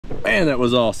Man, that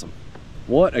was awesome.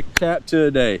 What a cat to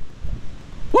a day.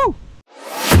 Woo!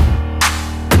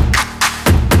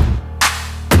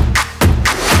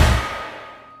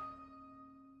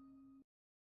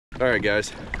 All right,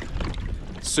 guys.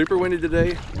 Super windy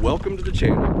today. Welcome to the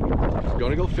channel.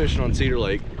 Gonna go fishing on Cedar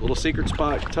Lake. A little secret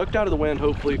spot, tucked out of the wind,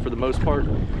 hopefully for the most part.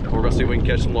 We're gonna see if we can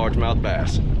catch some largemouth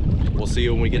bass. We'll see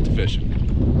you when we get to fishing.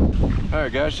 All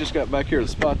right, guys, just got back here to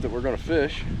the spot that we're gonna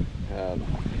fish.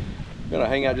 Gonna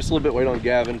hang out just a little bit, wait on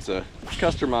Gavin. It's a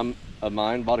customer of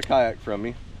mine, bought a kayak from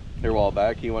me here a while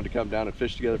back. He wanted to come down and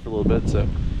fish together for a little bit, so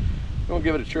I'm gonna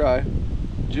give it a try.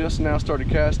 Just now started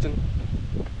casting.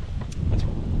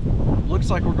 Looks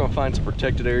like we're gonna find some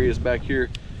protected areas back here.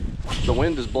 The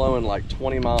wind is blowing like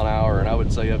 20 mile an hour, and I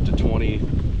would say up to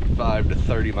 25 to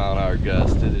 30 mile an hour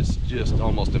gust. It is just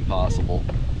almost impossible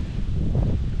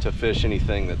to fish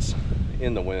anything that's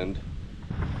in the wind.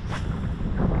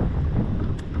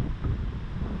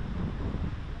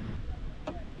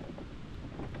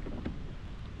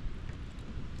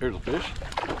 Here's a fish.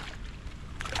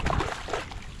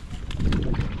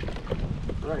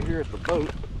 Right here at the boat.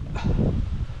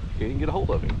 Can't even get a hold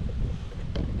of him.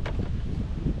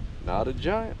 Not a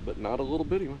giant, but not a little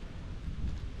bitty one.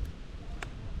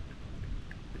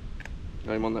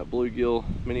 Got him on that bluegill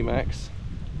mini max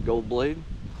gold blade.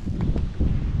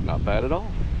 Not bad at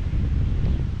all.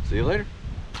 See you later.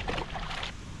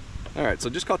 All right, so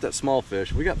just caught that small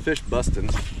fish. We got fish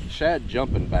busting, shad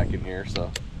jumping back in here,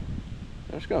 so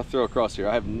I'm just gonna throw across here.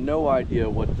 I have no idea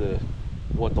what the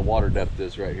water depth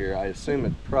is right here. I assume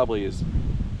it probably is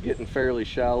getting fairly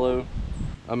shallow.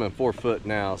 I'm in 4 foot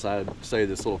now, so I'd say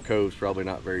this little cove's probably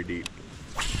not very deep.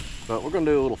 But we're gonna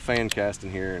do a little fan cast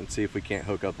in here and see if we can't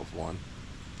hook up with one.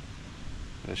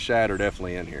 The shad are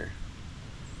definitely in here.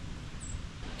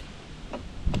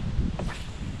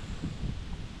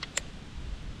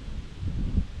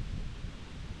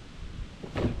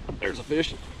 There's a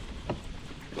fish.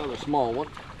 Another small one.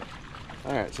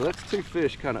 All right, so that's 2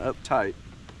 fish kind of uptight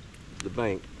to the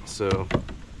bank, so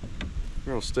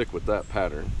we're gonna stick with that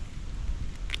pattern.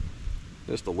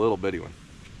 Just a little bitty one.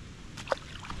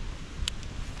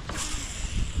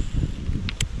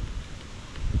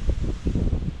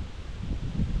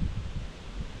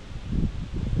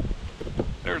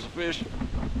 There's a fish.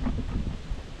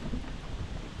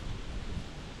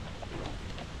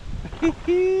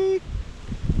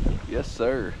 Yes,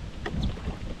 sir.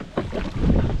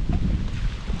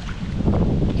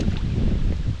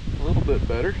 A little bit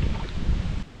better.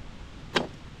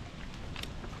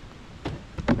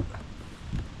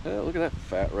 Look at that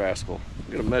fat rascal.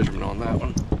 Get a measurement on that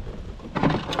one.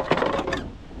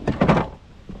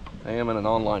 I am in an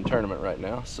online tournament right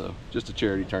now, so just a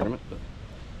charity tournament, but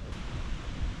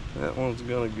that one's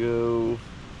gonna go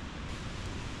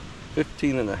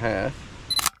 15 and a half.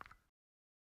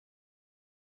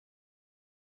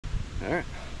 All right,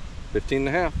 15 and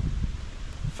a half.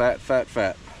 Fat, fat,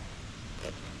 fat.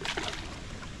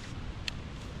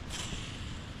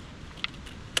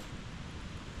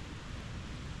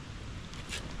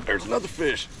 There's another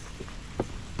fish.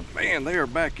 Man, they are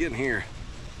back in here.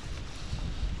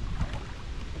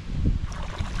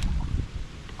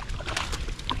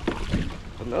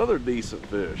 Another decent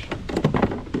fish.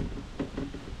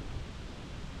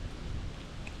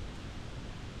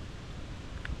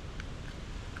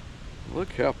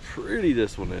 Look how pretty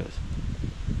this one is.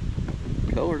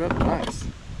 Colored up nice.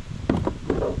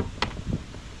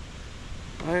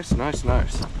 Nice, nice,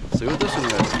 nice. Let's see what this one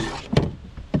does.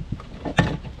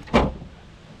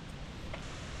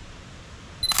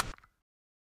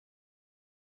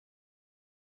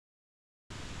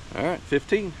 All right,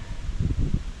 15.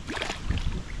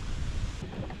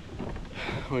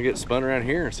 I'm gonna get spun around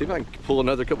here and see if I can pull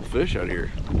another couple fish out of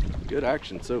here. Good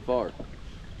action so far.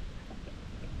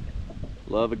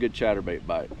 Love a good chatterbait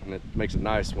bite, and it makes it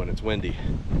nice when it's windy.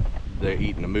 They're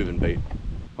eating a moving bait.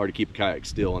 Hard to keep a kayak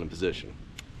still in a position.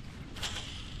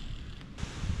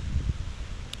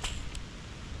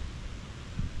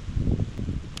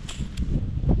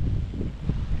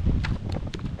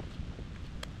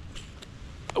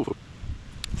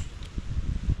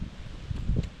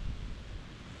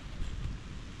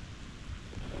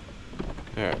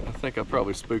 Alright, I think I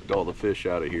probably spooked all the fish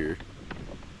out of here.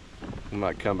 We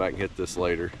might come back and hit this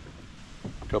later.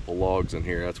 A couple logs in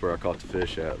here, that's where I caught the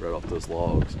fish at, right off those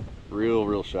logs.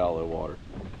 Real shallow water.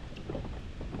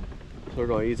 So we're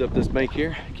gonna ease up this bank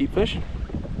here, keep fishing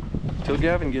until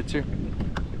Gavin gets here.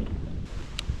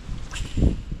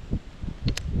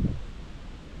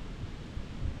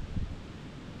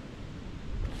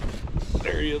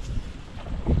 There he is.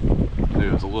 Dude,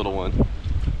 it was a little one.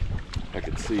 I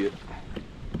could see it.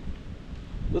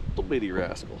 Little bitty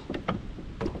rascal.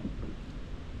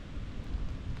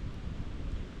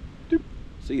 Doop.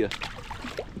 See ya.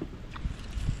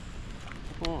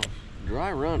 Oh,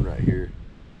 dry run right here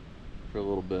for a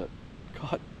little bit.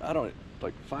 Caught, I don't,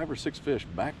 like 5 or 6 fish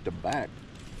back to back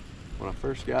when I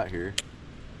first got here.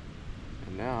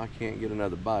 And now I can't get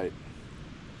another bite.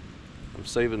 I'm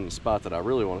saving the spot that I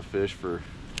really want to fish for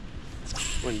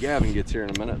when Gavin gets here in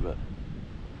a minute, but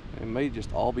it may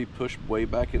just all be pushed way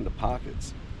back into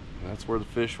pockets. And that's where the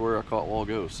fish where I caught will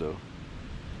go, so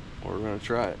we're gonna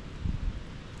try it.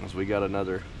 As we got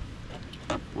another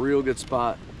real good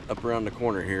spot up around the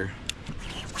corner here.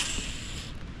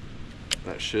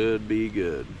 That should be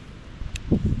good.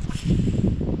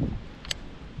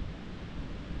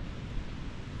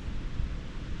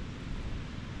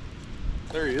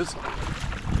 There he is.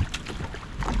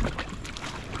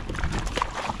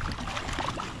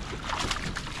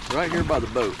 Right here by the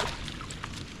boat.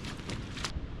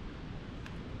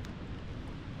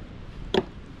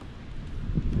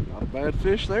 Not a bad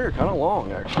fish there, kind of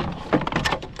long actually.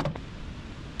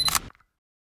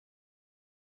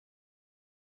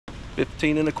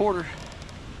 $15.25.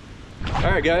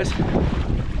 All right, guys.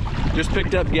 Just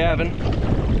picked up Gavin.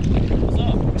 What's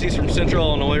up? He's from Central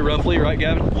Illinois, roughly, right,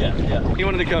 Gavin? Yeah. He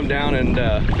wanted to come down and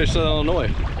fish Southern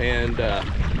Illinois, and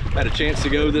had a chance to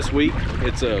go this week.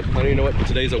 It's I don't even know what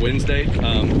today's a Wednesday.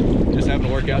 Just happened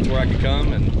to work out to where I could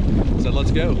come, and said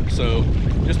let's go. So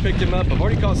just picked him up. I've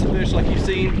already caught some fish like you've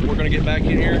seen. We're gonna get back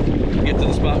in here, get to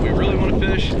the spot we really want to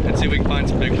fish, and see if we can find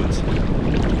some big ones.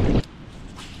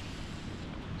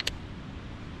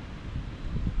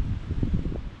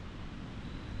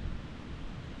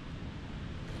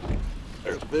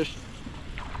 There's a fish.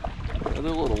 Another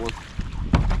little one.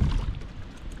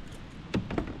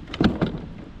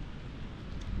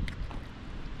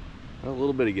 A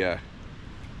little bitty guy.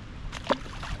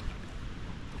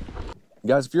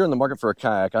 Guys, if you're in the market for a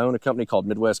kayak, I own a company called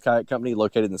Midwest Kayak Company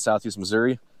located in Southeast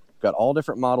Missouri. Got all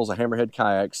different models of hammerhead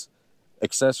kayaks,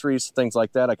 accessories, things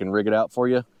like that. I can rig it out for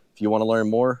you. If you want to learn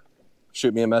more,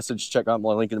 shoot me a message. Check out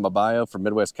my link in my bio for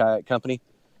Midwest Kayak Company.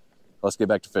 Let's get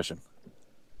back to fishing.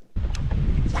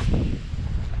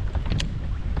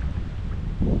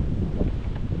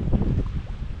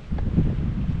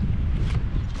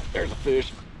 There's a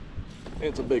fish.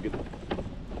 It's a big one.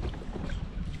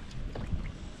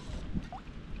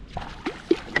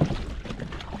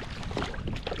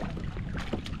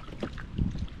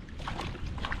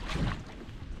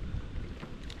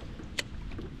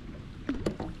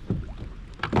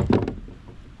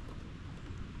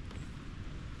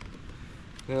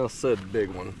 Well, said big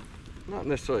one. Not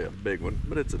necessarily a big one,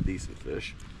 but it's a decent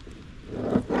fish.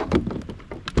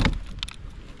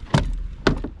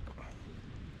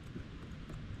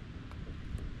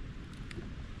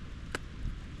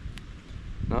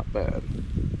 Not bad.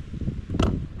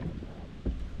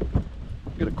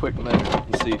 Get a quick measure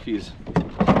and see if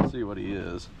see what he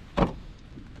is,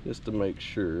 just to make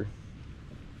sure.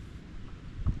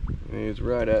 And he's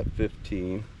right at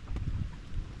 15.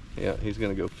 Yeah, he's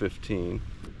gonna go 15.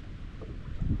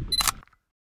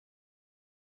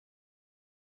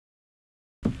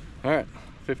 All right,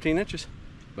 15 inches,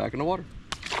 back in the water.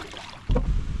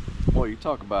 Boy, you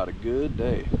talk about a good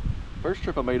day. First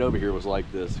trip I made over here was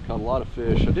like this. Caught a lot of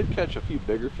fish. I did catch a few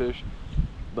bigger fish,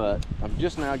 but I'm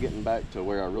just now getting back to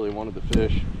where I really wanted to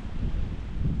fish.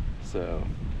 So,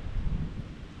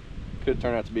 could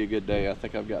turn out to be a good day. I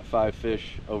think I've got 5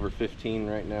 fish over 15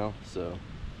 right now, so,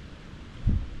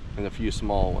 and a few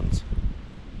small ones.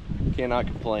 Cannot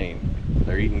complain.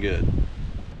 They're eating good.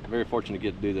 I'm very fortunate to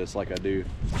get to do this like I do.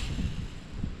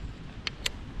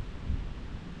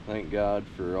 Thank God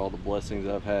for all the blessings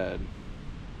I've had.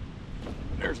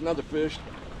 There's another fish.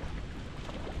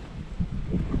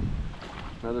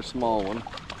 Another small one.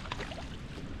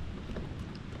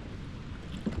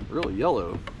 Really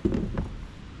yellow.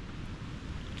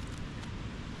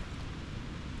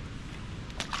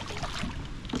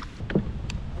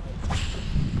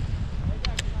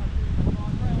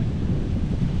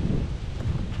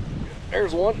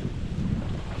 There's one.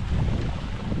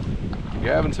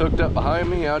 Gavin's hooked up behind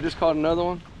me. I just caught another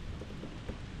one.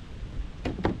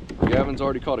 Gavin's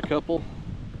already caught a couple.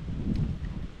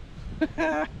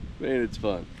 Man, it's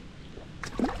fun.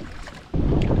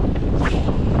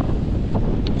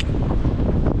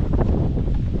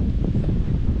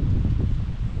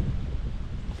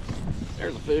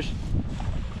 There's a fish.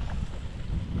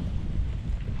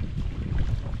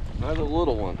 Another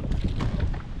little one.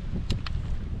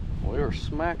 We are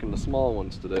smacking the small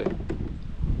ones today.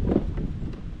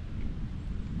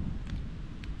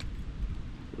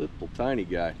 Little tiny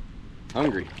guy.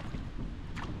 Hungry.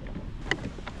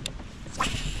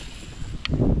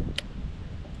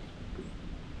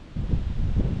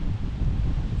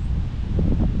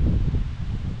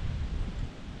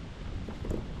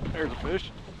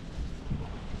 fish.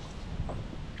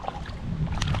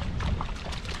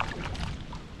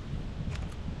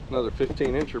 Another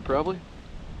 15-incher probably.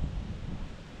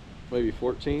 Maybe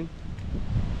 14.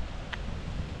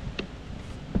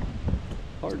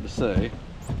 Hard to say.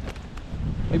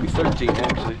 Maybe 13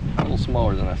 actually. A little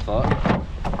smaller than I thought.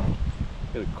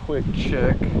 Get a quick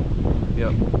check.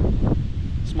 Yep.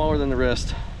 Smaller than the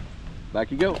rest.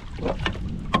 Back you go.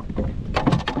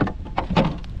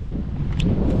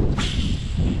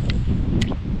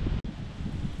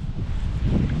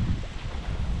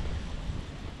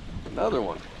 Another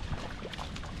one.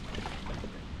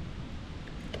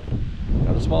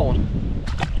 Another small one.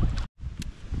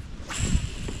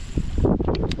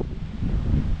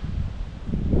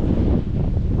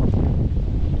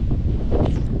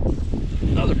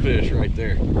 Another fish right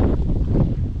there.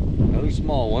 Another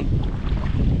small one.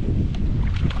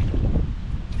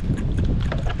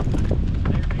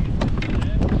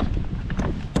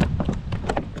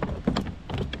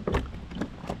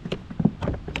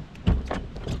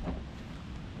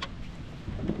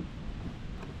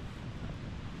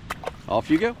 Off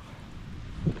you go.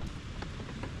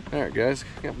 All right, guys,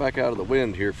 got back out of the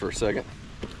wind here for a second.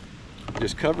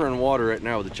 Just covering water right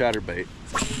now with a chatterbait.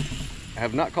 I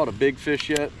have not caught a big fish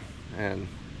yet, and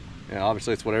you know,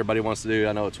 obviously it's what everybody wants to do.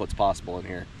 I know it's what's possible in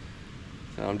here.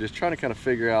 So I'm just trying to kind of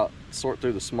figure out, sort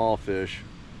through the small fish,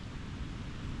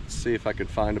 see if I could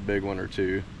find a big one or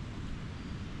two.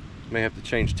 May have to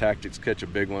change tactics, catch a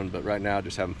big one, but right now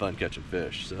just having fun catching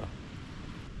fish. So.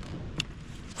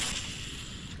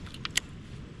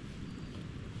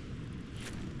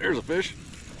 There's a fish.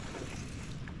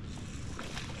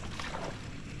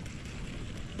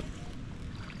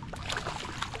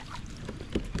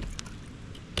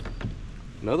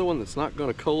 Another one that's not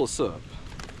going to cull us up.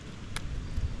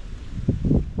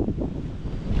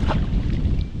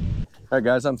 All right,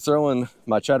 guys, I'm throwing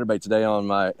my chatterbait today on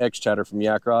my X Chatter from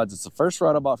Yak Rods. It's the first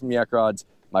rod I bought from Yak Rods,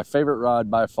 my favorite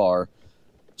rod by far,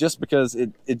 just because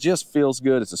it just feels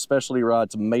good. It's a specialty rod.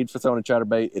 It's made for throwing a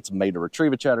chatterbait. It's made to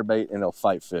retrieve a chatterbait, and it'll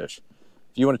fight fish.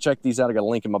 If you want to check these out, I got a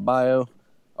link in my bio,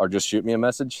 or just shoot me a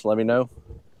message. Let me know.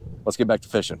 Let's get back to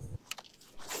fishing.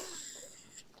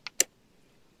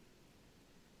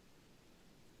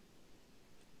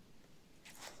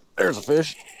 There's a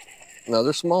fish.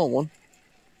 Another small one.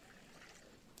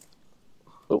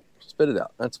 Oh, spit it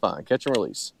out. That's fine. Catch and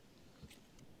release.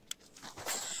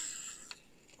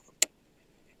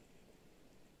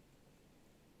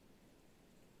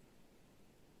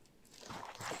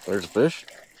 There's a fish.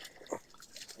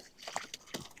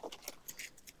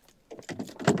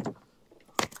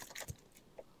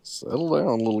 Settle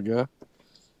down, little guy.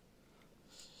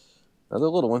 Another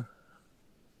little one.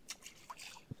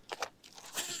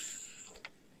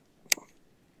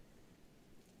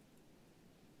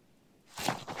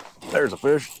 There's a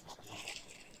fish.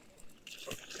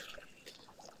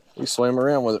 We swam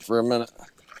around with it for a minute.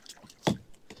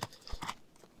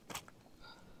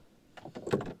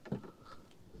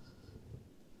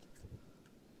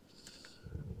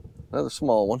 Another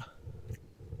small one.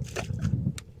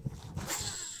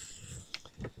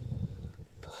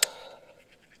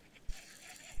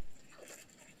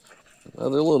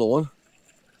 Another little one.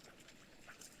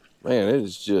 Man, it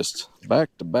is just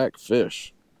back-to-back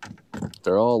fish.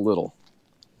 They're all little,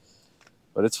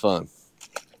 but it's fun.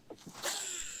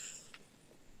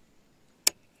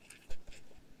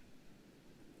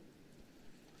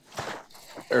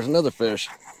 There's another fish.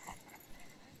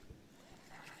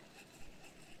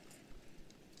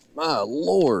 My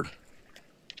Lord.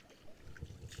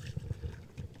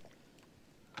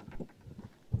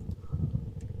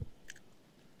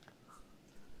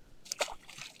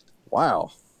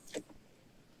 Wow.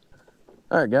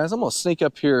 All right, guys, I'm gonna sneak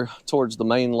up here towards the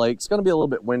main lake. It's gonna be a little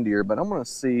bit windier, but I'm gonna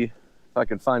see if I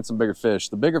can find some bigger fish.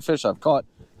 The bigger fish I've caught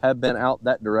have been out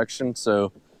that direction,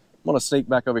 so I'm gonna sneak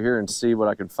back over here and see what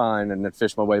I can find and then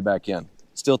fish my way back in.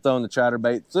 Still throwing the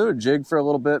chatterbait. Threw a jig for a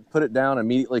little bit, put it down,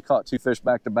 immediately caught two fish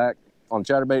back to back on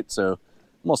chatterbait, so I'm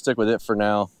gonna stick with it for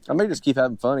now. I may just keep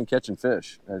having fun and catching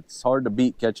fish. It's hard to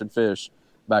beat catching fish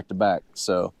back to back,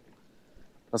 so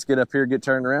let's get up here, get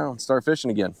turned around, and start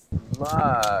fishing again.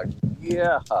 My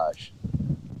gosh.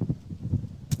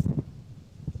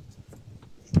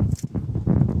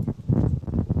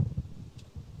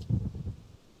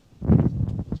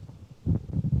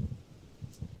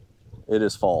 It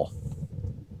is fall.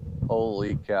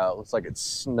 Holy cow, it looks like it's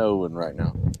snowing right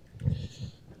now.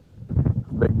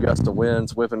 Big gust of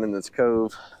winds whipping in this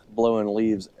cove, blowing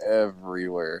leaves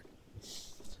everywhere.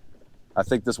 I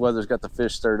think this weather's got the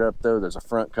fish stirred up though. There's a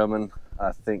front coming,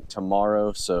 I think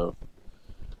tomorrow, so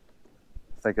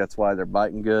I think that's why they're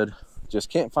biting good. Just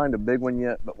can't find a big one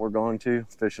yet, but we're going to.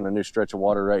 Fishing a new stretch of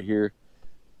water right here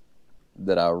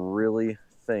that I really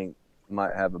think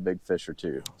might have a big fish or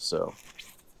two. So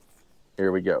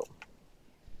here we go.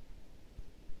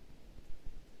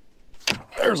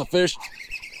 There's a fish.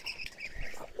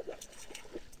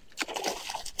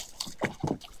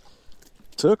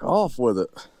 Took off with it.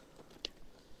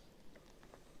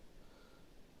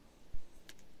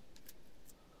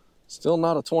 Still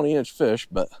not a 20-inch fish,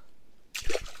 but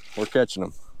we're catching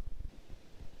them.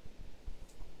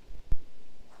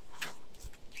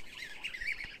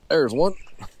 There's one.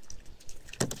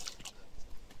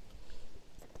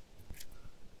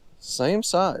 Same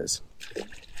size.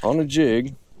 On a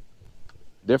jig.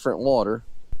 Different water.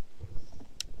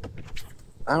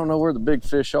 I don't know where the big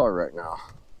fish are right now.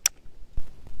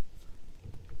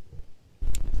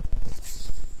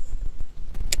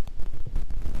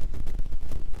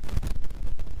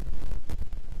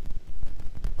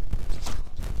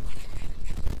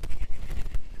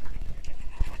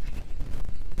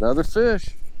 Another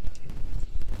fish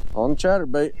on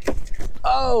chatterbait.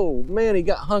 Oh man, he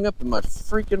got hung up in my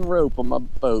freaking rope on my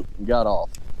boat and got off.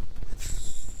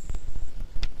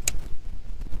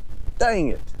 Dang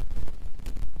it.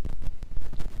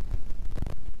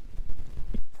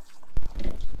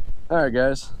 All right,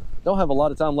 guys, don't have a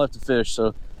lot of time left to fish, so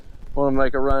I want to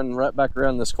make a run right back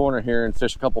around this corner here and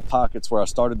fish a couple pockets where I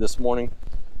started this morning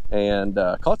and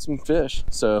caught some fish.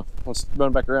 So let's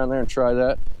run back around there and try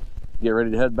that. Get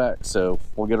ready to head back. So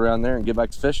we'll get around there and get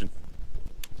back to fishing.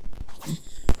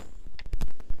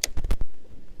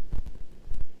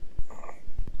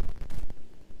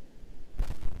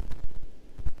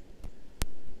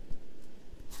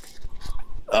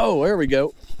 Oh, there we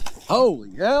go.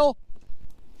 Holy hell.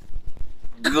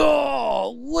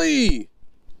 Golly.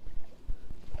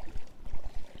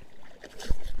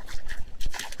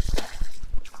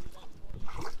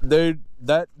 Dude,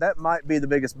 that might be the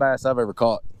biggest bass I've ever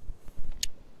caught.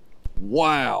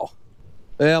 Wow.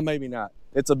 Well, maybe not.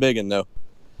 It's a big one though.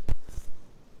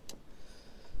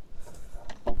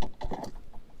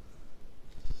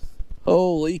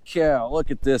 Holy cow,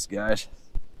 look at this, guys.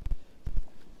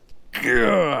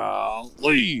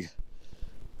 Golly.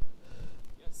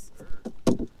 Yes,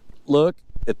 sir. Look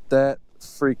at that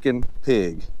freaking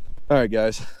pig. All right,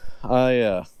 guys.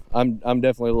 I'm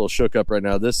definitely a little shook up right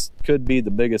now. This could be the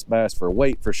biggest bass for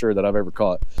weight for sure that I've ever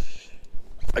caught.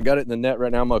 I got it in the net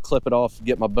right now. I'm gonna clip it off,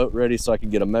 get my boat ready so I can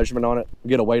get a measurement on it,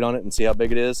 get a weight on it and see how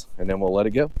big it is, and then we'll let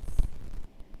it go.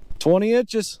 20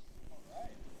 inches.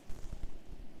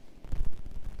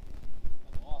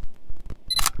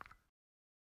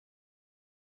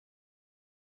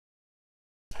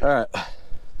 All right,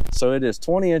 so it is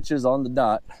 20 inches on the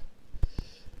dot.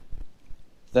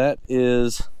 That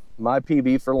is my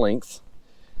PB for length,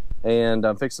 and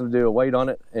I'm fixing to do a weight on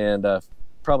it, and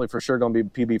probably for sure gonna be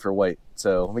PB for weight.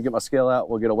 So let me get my scale out,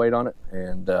 we'll get a weight on it,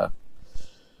 and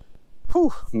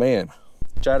whew, man,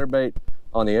 chatterbait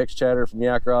on the X Chatter from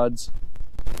Yak Rods.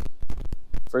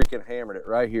 Freaking hammered it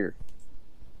right here.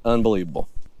 Unbelievable.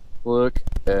 Look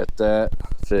at that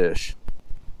fish.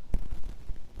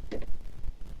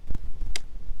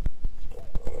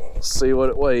 Let's see what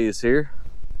it weighs here.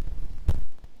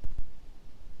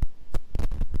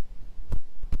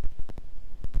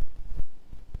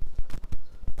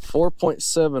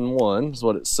 .71 is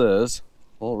what it says.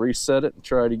 I'll reset it and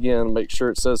try it again and make sure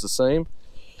it says the same.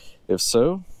 If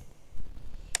so,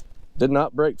 did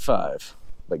not break 5,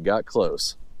 but got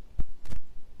close.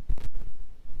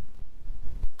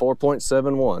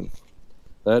 4.71.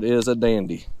 That is a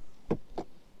dandy. All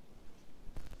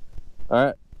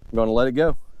right, I'm going to let it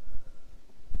go.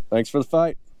 Thanks for the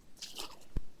fight.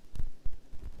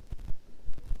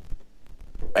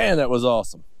 Man, that was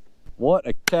awesome. What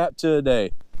a cap to a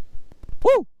day.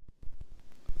 Woo!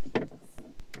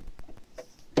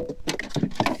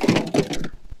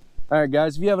 All right,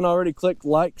 guys, if you haven't already, click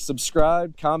like,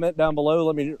 subscribe, comment down below.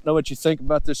 Let me know what you think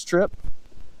about this trip.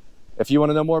 If you want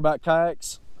to know more about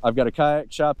kayaks, I've got a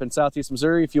kayak shop in Southeast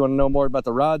Missouri. If you want to know more about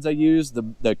the rods I use,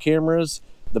 the cameras,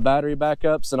 the battery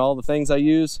backups, and all the things I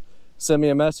use, send me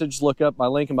a message, look up my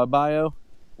link in my bio.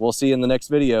 We'll see you in the next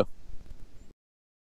video.